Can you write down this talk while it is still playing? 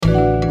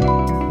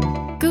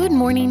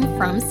morning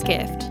from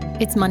Skift.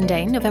 It's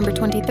Monday, November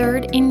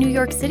 23rd in New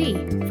York City.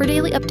 For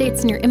daily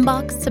updates in your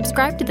inbox,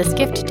 subscribe to the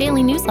Skift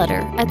Daily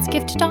newsletter at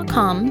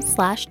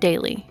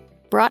skift.com/daily.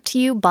 Brought to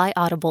you by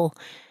Audible.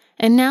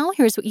 And now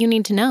here's what you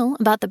need to know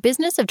about the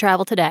business of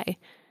travel today.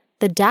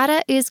 The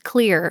data is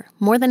clear.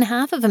 More than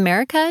half of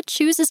America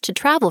chooses to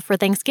travel for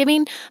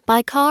Thanksgiving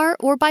by car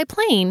or by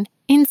plane,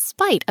 in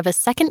spite of a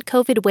second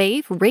COVID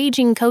wave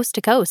raging coast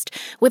to coast,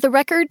 with a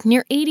record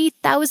near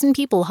 80,000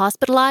 people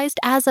hospitalized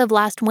as of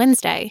last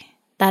Wednesday.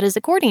 That is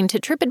according to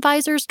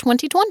TripAdvisor's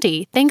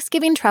 2020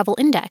 Thanksgiving Travel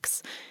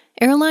Index.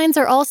 Airlines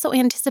are also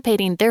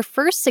anticipating their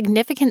first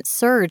significant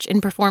surge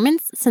in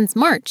performance since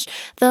March,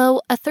 though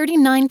a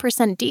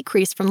 39%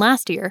 decrease from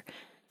last year.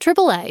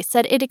 AAA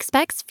said it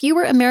expects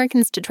fewer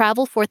Americans to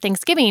travel for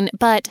Thanksgiving,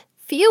 but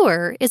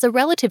fewer is a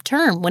relative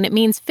term when it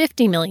means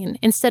 50 million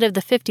instead of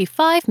the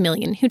 55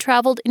 million who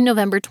traveled in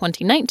November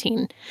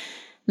 2019.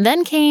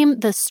 Then came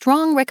the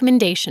strong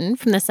recommendation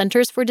from the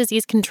Centers for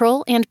Disease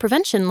Control and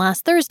Prevention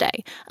last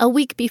Thursday, a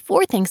week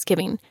before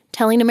Thanksgiving,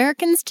 telling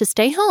Americans to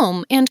stay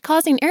home and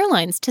causing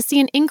airlines to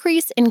see an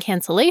increase in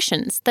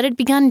cancellations that had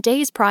begun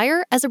days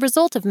prior as a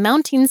result of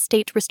mounting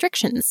state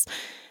restrictions.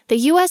 The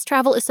U.S.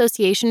 Travel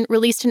Association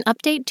released an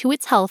update to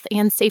its health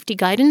and safety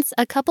guidance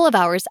a couple of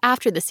hours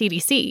after the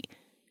CDC.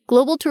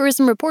 Global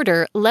tourism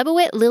reporter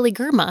Lebowit Lily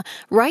Gurma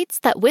writes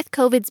that with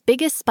COVID's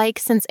biggest spike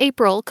since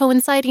April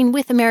coinciding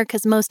with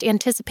America's most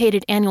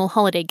anticipated annual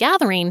holiday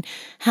gathering,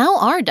 how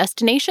are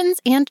destinations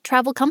and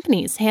travel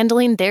companies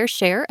handling their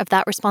share of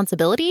that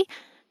responsibility?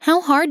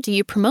 How hard do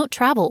you promote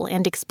travel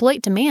and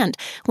exploit demand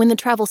when the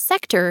travel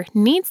sector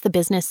needs the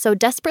business so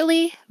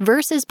desperately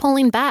versus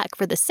pulling back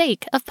for the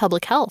sake of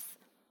public health?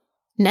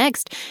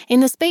 Next, in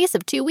the space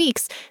of 2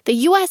 weeks, the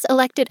U.S.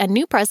 elected a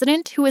new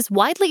president who is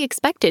widely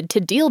expected to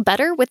deal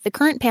better with the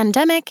current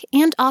pandemic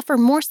and offer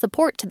more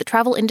support to the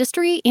travel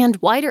industry and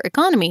wider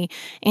economy,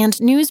 and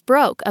news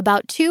broke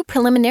about 2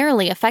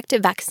 preliminarily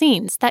effective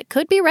vaccines that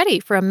could be ready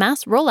for a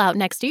mass rollout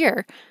next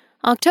year.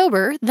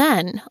 October,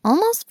 then,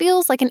 almost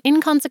feels like an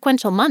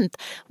inconsequential month,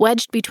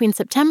 wedged between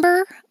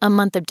September, a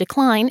month of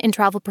decline in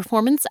travel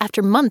performance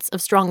after months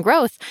of strong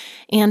growth,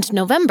 and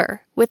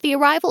November, with the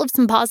arrival of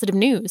some positive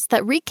news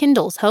that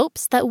rekindles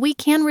hopes that we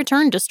can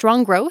return to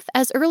strong growth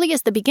as early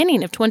as the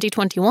beginning of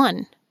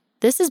 2021.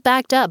 This is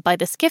backed up by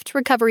the Skift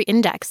Recovery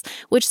Index,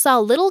 which saw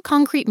little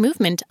concrete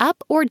movement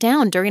up or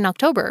down during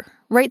October,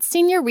 writes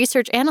senior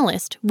research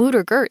analyst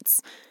Wouter Gertz.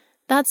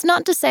 That's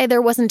not to say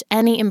there wasn't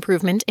any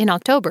improvement in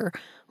October.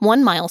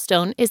 One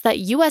milestone is that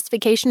U.S.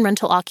 vacation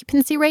rental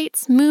occupancy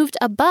rates moved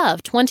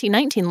above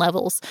 2019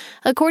 levels,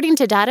 according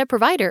to data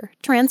provider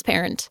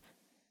Transparent.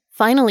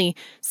 Finally,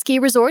 ski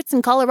resorts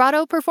in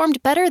Colorado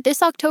performed better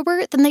this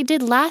October than they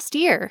did last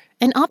year,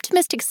 an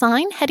optimistic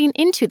sign heading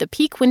into the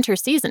peak winter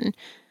season.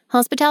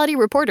 Hospitality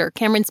reporter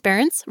Cameron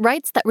Sperance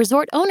writes that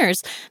resort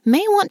owners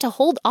may want to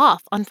hold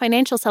off on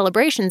financial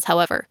celebrations,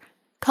 however.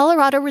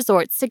 Colorado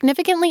resorts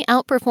significantly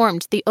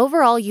outperformed the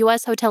overall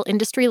U.S. hotel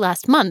industry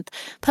last month,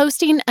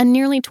 posting a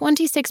nearly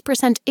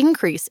 26%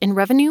 increase in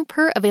revenue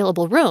per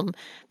available room,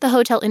 the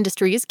hotel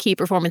industry's key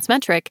performance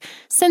metric,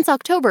 since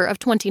October of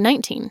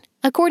 2019,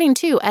 according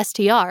to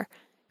STR.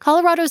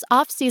 Colorado's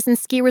off-season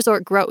ski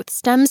resort growth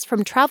stems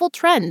from travel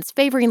trends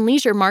favoring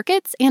leisure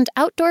markets and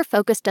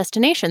outdoor-focused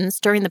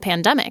destinations during the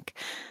pandemic.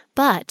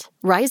 But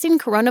rising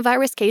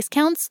coronavirus case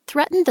counts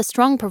threaten the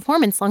strong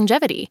performance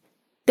longevity.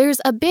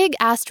 There's a big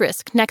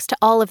asterisk next to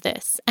all of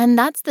this, and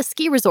that's the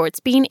ski resorts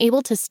being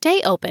able to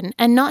stay open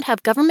and not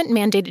have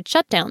government-mandated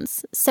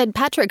shutdowns, said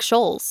Patrick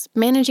Scholes,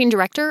 Managing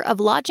Director of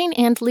Lodging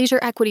and Leisure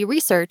Equity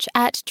Research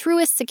at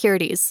Truist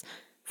Securities.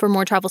 For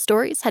more travel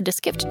stories, head to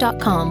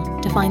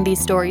skift.com. To find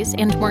these stories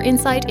and more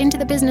insight into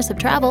the business of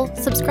travel,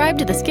 subscribe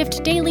to the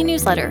Skift Daily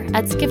newsletter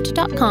at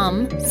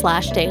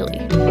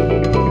skift.com/daily.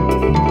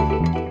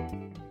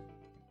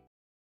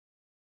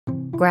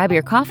 Grab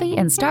your coffee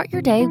and start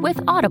your day with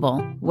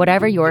Audible.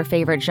 Whatever your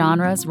favorite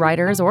genres,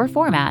 writers, or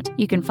format,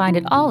 you can find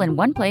it all in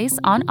one place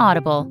on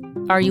Audible.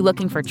 Are you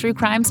looking for true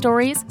crime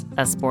stories?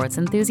 A sports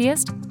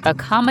enthusiast? A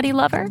comedy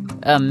lover?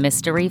 A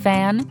mystery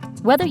fan?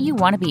 Whether you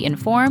want to be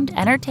informed,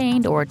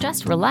 entertained, or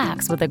just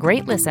relax with a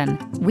great listen,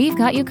 we've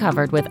got you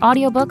covered with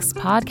audiobooks,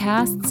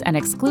 podcasts, and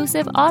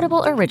exclusive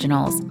Audible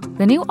originals.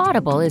 The new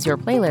Audible is your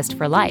playlist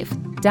for life.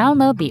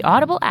 Download the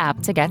Audible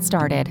app to get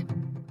started.